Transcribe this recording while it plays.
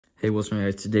Hey, what's up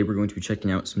guys? Today we're going to be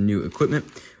checking out some new equipment.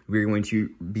 We're going to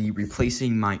be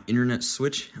replacing my internet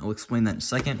switch. I'll explain that in a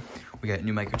second. We got a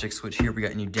new MikroTik switch here. We got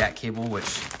a new DAC cable,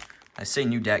 which I say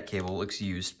new DAC cable, looks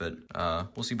used, but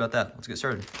we'll see about that. Let's get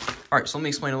started. All right, so let me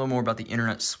explain a little more about the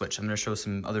internet switch. I'm gonna show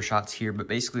some other shots here, but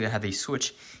basically I have a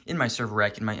switch in my server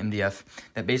rack in my MDF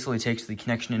that basically takes the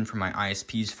connection in from my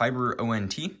ISP's fiber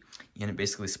ONT, and it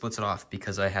basically splits it off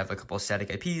because I have a couple of static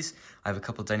IPs, I have a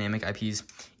couple of dynamic IPs,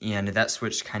 and that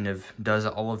switch kind of does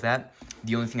all of that.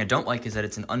 The only thing I don't like is that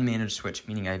it's an unmanaged switch,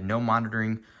 meaning I have no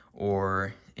monitoring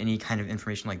or any kind of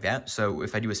information like that. So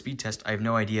if I do a speed test, I have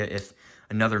no idea if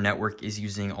another network is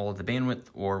using all of the bandwidth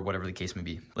or whatever the case may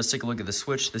be. Let's take a look at the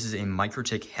switch. This is a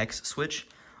MikroTik hEX switch.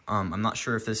 I'm not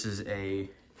sure if this is a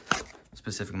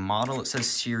specific model. It says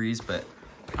series, but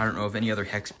I don't know of any other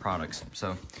hEX products.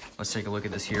 So let's take a look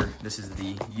at this here. This is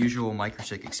the usual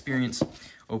MikroTik experience.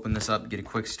 Open this up, get a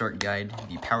quick start guide,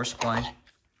 the power supply,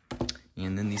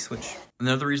 and then the switch.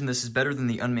 Another reason this is better than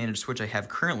the unmanaged switch I have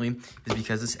currently is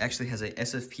because this actually has a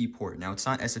SFP port. Now it's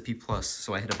not SFP plus,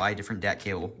 so I had to buy a different DAC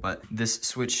cable, but this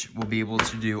switch will be able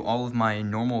to do all of my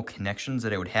normal connections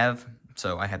that I would have.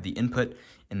 So I have the input,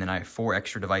 and then I have 4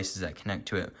 extra devices that connect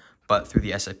to it. But through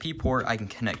the SFP port, I can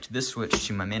connect this switch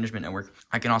to my management network.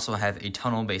 I can also have a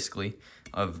tunnel, basically,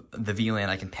 of the VLAN.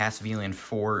 I can pass VLAN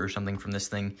 4 or something from this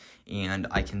thing, and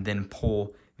I can then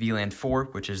pull VLAN 4,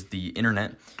 which is the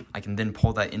internet. I can then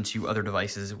pull that into other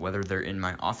devices, whether they're in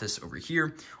my office over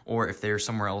here, or if they're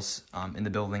somewhere else in the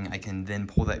building, I can then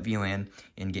pull that VLAN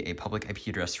and get a public IP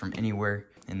address from anywhere,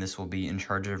 and this will be in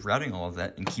charge of routing all of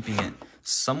that and keeping it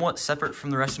somewhat separate from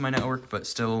the rest of my network, but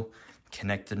still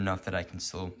connected enough that I can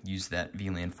still use that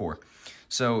VLAN 4.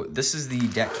 So this is the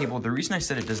DAC cable. The reason I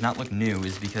said it does not look new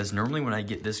is because normally when I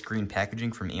get this green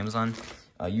packaging from Amazon,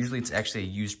 usually it's actually a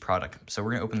used product. So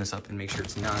we're gonna open this up and make sure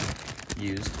it's not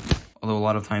used. Although a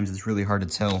lot of times it's really hard to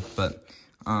tell, but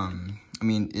I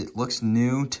mean, it looks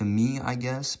new to me, I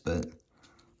guess, but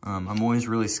I'm always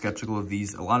really skeptical of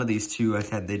these. A lot of these too, I've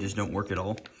had, they just don't work at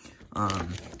all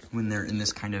when they're in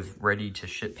this kind of ready to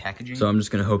ship packaging. So I'm just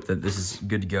gonna hope that this is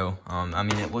good to go. I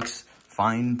mean, it looks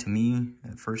fine to me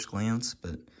at first glance,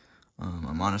 but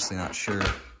I'm honestly not sure.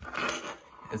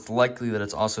 It's likely that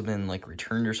it's also been like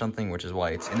returned or something, which is why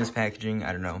it's in this packaging.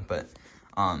 I don't know, but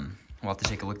we'll have to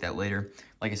take a look at that later.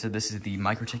 Like I said, this is the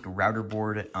MikroTik router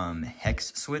board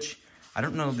hEX switch. I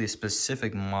don't know the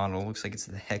specific model. Looks like it's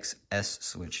the hEX S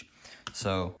switch.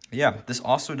 So yeah, this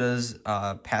also does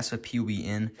passive PoE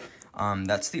in.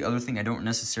 That's the other thing I don't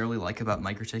necessarily like about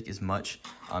MikroTik as much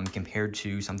compared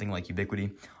to something like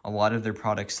Ubiquiti. A lot of their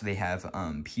products, they have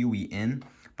PoE in,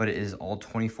 but it is all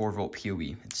 24-volt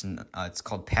PoE. It's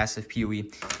called passive PoE,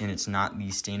 and it's not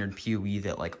the standard PoE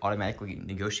that like automatically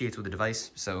negotiates with the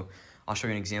device. So I'll show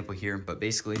you an example here, but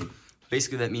basically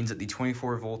that means that the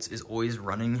 24 volts is always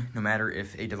running no matter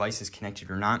if a device is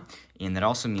connected or not. And that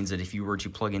also means that if you were to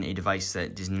plug in a device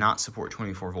that does not support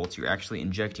 24 volts, you're actually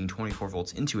injecting 24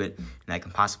 volts into it, and that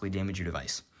can possibly damage your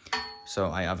device. So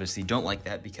I obviously don't like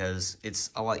that because it's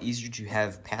a lot easier to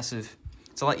have passive.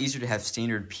 It's a lot easier to have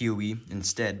standard PoE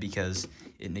instead because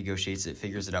it negotiates it,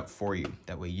 figures it out for you.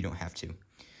 That way you don't have to.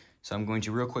 So I'm going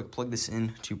to real quick plug this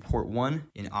in to port 1,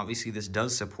 and obviously this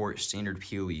does support standard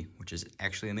PoE, which is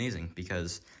actually amazing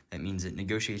because that means it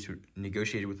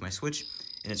negotiated with my switch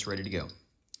and it's ready to go.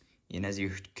 And as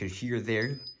you could hear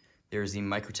there's the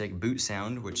MikroTik boot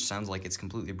sound, which sounds like it's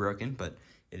completely broken, but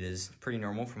it is pretty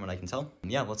normal from what I can tell.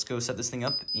 Yeah, let's go set this thing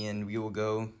up and we will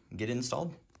go get it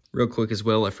installed. Real quick as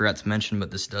well, I forgot to mention,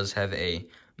 but this does have a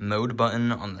mode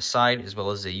button on the side, as well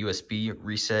as a USB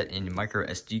reset and micro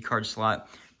SD card slot.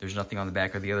 There's nothing on the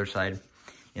back or the other side.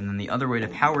 And then the other way to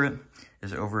power it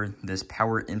is over this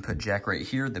power input jack right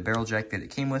here, the barrel jack that it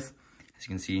came with. As you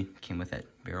can see, it came with that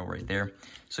barrel right there.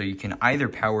 So you can either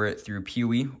power it through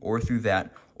PoE or through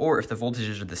that, or if the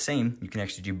voltages are the same, you can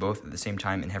actually do both at the same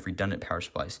time and have redundant power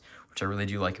supplies, which I really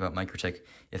do like about MikroTik.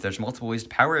 If there's multiple ways to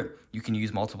power it, you can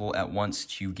use multiple at once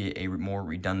to get a more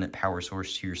redundant power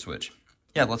source to your switch.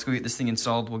 Yeah, let's go get this thing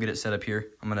installed. We'll get it set up here.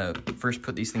 I'm gonna first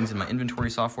put these things in my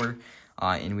inventory software,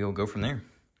 and we will go from there.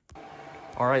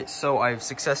 All right, so I've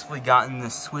successfully gotten the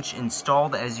switch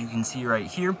installed. As you can see right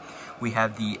here, we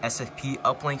have the SFP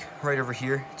uplink right over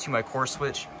here to my core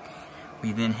switch.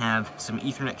 We then have some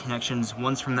Ethernet connections.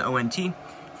 One's from the ONT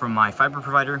from my fiber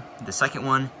provider. The second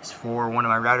one is for one of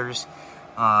my routers.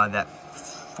 That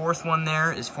fourth one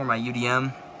there is for my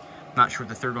UDM. Not sure what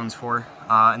the third one's for.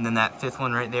 And then that fifth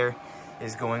one right there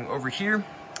is going over here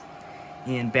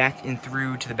and back and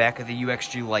through to the back of the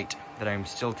UXG light that I'm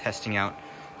still testing out.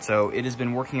 So it has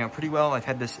been working out pretty well. I've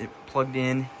had this plugged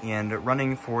in and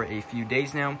running for a few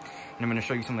days now, and I'm going to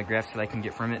show you some of the graphs that I can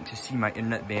get from it to see my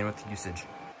internet bandwidth usage.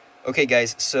 Okay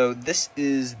guys, so this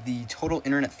is the total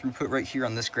internet throughput right here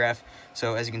on this graph.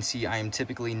 So as you can see, I am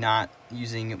typically not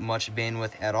using much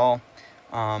bandwidth at all.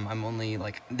 I'm only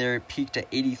they're peaked at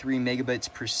 83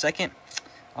 megabits per second.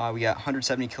 We got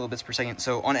 170 kilobits per second.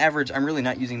 So on average, I'm really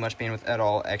not using much bandwidth at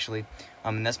all, actually.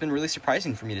 And that's been really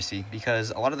surprising for me to see,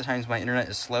 because a lot of the times my internet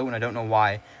is slow and I don't know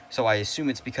why. So I assume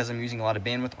it's because I'm using a lot of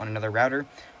bandwidth on another router.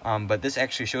 But this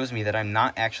actually shows me that I'm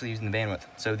not actually using the bandwidth.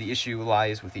 So the issue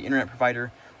lies with the internet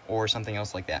provider or something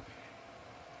else like that.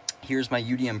 Here's my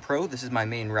UDM Pro. This is my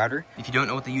main router. If you don't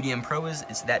know what the UDM Pro is,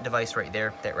 it's that device right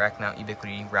there, that rack mount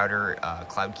Ubiquiti router,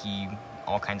 cloud key,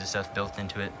 all kinds of stuff built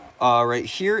into it. Right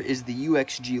here is the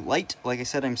UXG Lite. Like I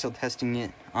said, I'm still testing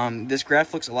it. This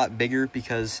graph looks a lot bigger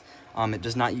because it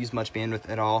does not use much bandwidth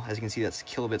at all. As you can see, that's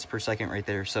kilobits per second right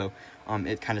there. So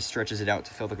it kind of stretches it out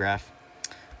to fill the graph.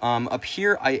 Up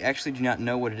here, I actually do not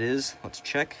know what it is. Let's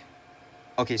check.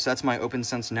 Okay, so that's my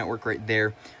OpenSense network right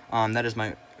there. That is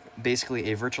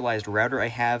basically a virtualized router I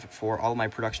have for all of my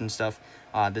production stuff.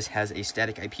 This has a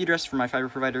static IP address for my fiber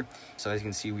provider. So as you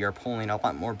can see, we are pulling a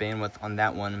lot more bandwidth on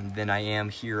that one than I am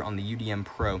here on the UDM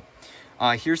Pro.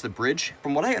 Here's the bridge.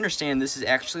 From what I understand, this is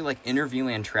actually like inter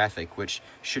VLAN traffic, which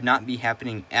should not be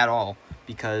happening at all,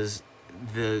 because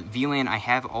the VLAN I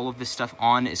have all of this stuff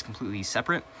on is completely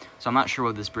separate. So I'm not sure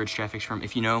what this bridge traffic's from.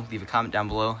 If you know, leave a comment down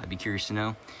below. I'd be curious to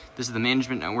know. This is the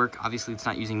management network. Obviously, it's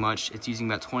not using much. It's using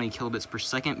about 20 kilobits per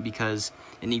second because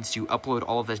it needs to upload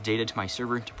all of this data to my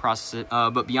server to process it.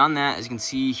 But beyond that, as you can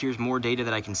see, here's more data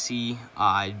that I can see.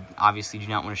 I obviously do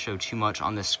not want to show too much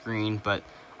on this screen, but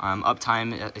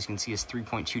uptime, as you can see, is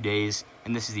 3.2 days,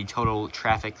 and this is the total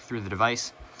traffic through the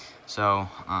device. So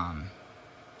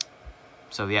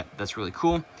yeah, that's really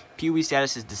cool. PoE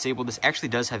status is disabled. This actually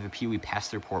does have a PoE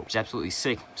pass-through port, which is absolutely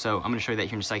sick. So I'm going to show you that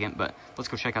here in a second, but let's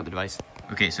go check out the device.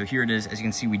 Okay, so here it is. As you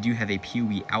can see, we do have a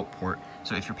PoE out port.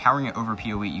 So if you're powering it over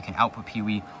PoE, you can output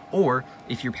PoE, or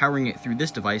if you're powering it through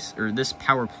this device, or this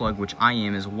power plug, which I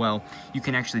am as well, you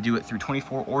can actually do it through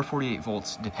 24 or 48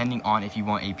 volts, depending on if you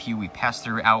want a PoE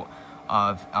pass-through out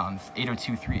of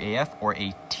 802.3 AF or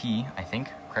a T, I think.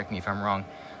 Correct me if I'm wrong.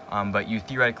 But you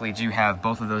theoretically do have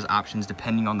both of those options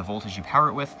depending on the voltage you power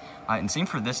it with. And same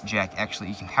for this jack, actually.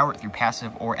 You can power it through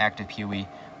passive or active PoE,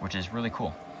 which is really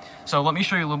cool. So let me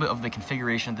show you a little bit of the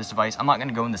configuration of this device. I'm not going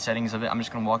to go into the settings of it. I'm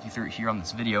just going to walk you through it here on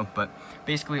this video. But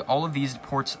basically, all of these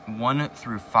ports 1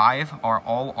 through 5 are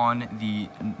all on the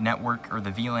network or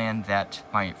the VLAN that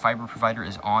my fiber provider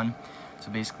is on. So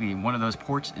basically, one of those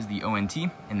ports is the ONT,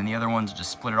 and then the other ones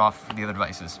just split it off for the other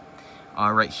devices.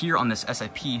 Right here on this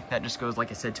SIP, that just goes, like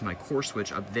I said, to my core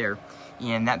switch up there,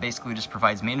 and that basically just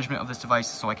provides management of this device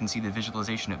so I can see the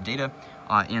visualization of data,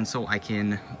 and so I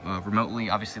can remotely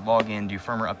obviously log in, do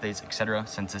firmware updates, etc.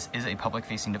 Since this is a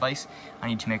public-facing device, I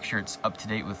need to make sure it's up to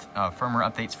date with firmware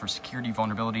updates for security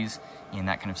vulnerabilities and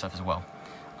that kind of stuff as well.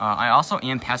 I also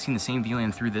am passing the same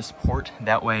VLAN through this port.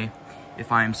 That way,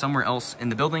 if I'm somewhere else in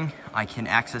the building, I can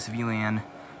access VLAN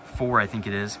 4, I think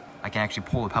it is. I can actually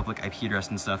pull a public IP address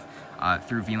and stuff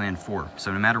through VLAN 4.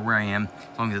 So no matter where I am,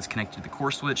 as long as it's connected to the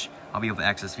core switch, I'll be able to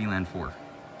access VLAN 4.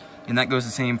 And that goes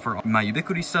the same for my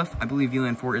Ubiquiti stuff. I believe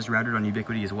VLAN 4 is routed on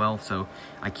Ubiquiti as well, so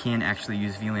I can actually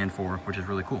use VLAN 4, which is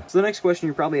really cool. So the next question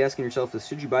you're probably asking yourself is,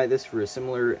 should you buy this for a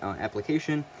similar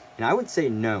application? And I would say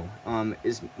no.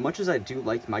 As much as I do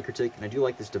like MikroTik and I do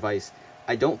like this device,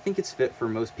 I don't think it's fit for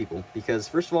most people, because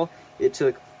first of all, it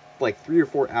took like 3 or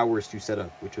 4 hours to set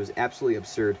up, which was absolutely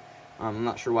absurd. I'm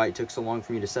not sure why it took so long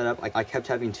for me to set up. I kept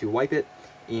having to wipe it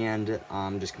and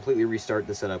just completely restart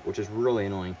the setup, which is really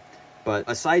annoying. But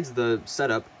aside the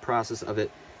setup process of it,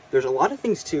 there's a lot of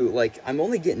things too. Like, I'm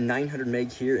only getting 900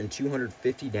 meg here and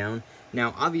 250 down.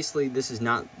 Now, obviously, this is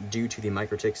not due to the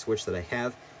MikroTik switch that I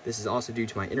have. This is also due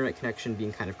to my internet connection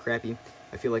being kind of crappy.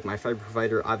 I feel like my fiber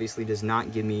provider obviously does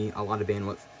not give me a lot of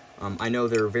bandwidth. I know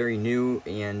they're very new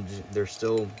and they're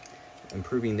still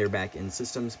improving their back-end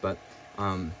systems, but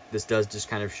this does just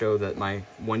kind of show that my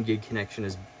 1 gig connection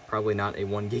is probably not a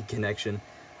 1 gig connection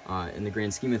in the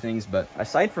grand scheme of things. But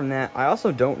aside from that, I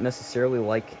also don't necessarily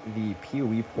like the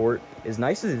PoE port. As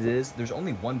nice as it is, there's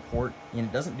only one port and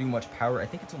it doesn't do much power. I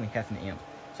think it's only half an amp.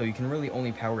 So you can really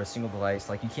only power a single device.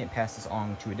 Like, you can't pass this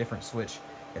on to a different switch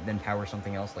and then power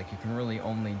something else. Like, you can really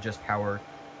only just power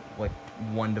like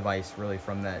one device really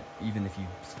from that, even if you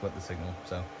split the signal.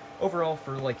 So overall,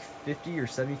 for like 50 or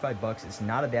 75 bucks, it's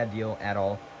not a bad deal at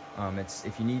all. It's,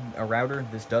 if you need a router,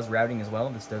 this does routing as well.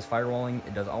 This does firewalling.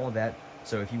 It does all of that.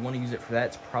 So if you want to use it for that,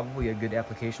 it's probably a good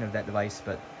application of that device.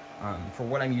 But For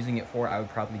what I'm using it for, I would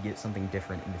probably get something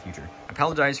different in the future. I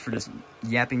apologize for just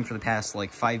yapping for the past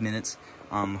like 5 minutes.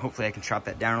 Hopefully I can chop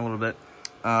that down a little bit.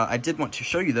 I did want to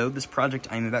show you though, this project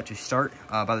I'm about to start.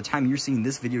 By the time you're seeing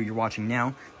this video you're watching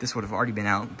now, this would have already been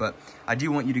out, but I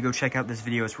do want you to go check out this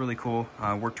video. It's really cool.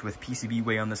 I worked with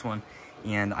PCBWay on this one,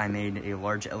 and I made a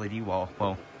large LED wall.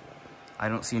 Well, I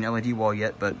don't see an LED wall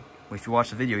yet, but if you watch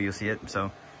the video, you'll see it.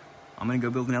 So I'm gonna go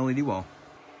build an LED wall.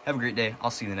 Have a great day.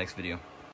 I'll see you in the next video.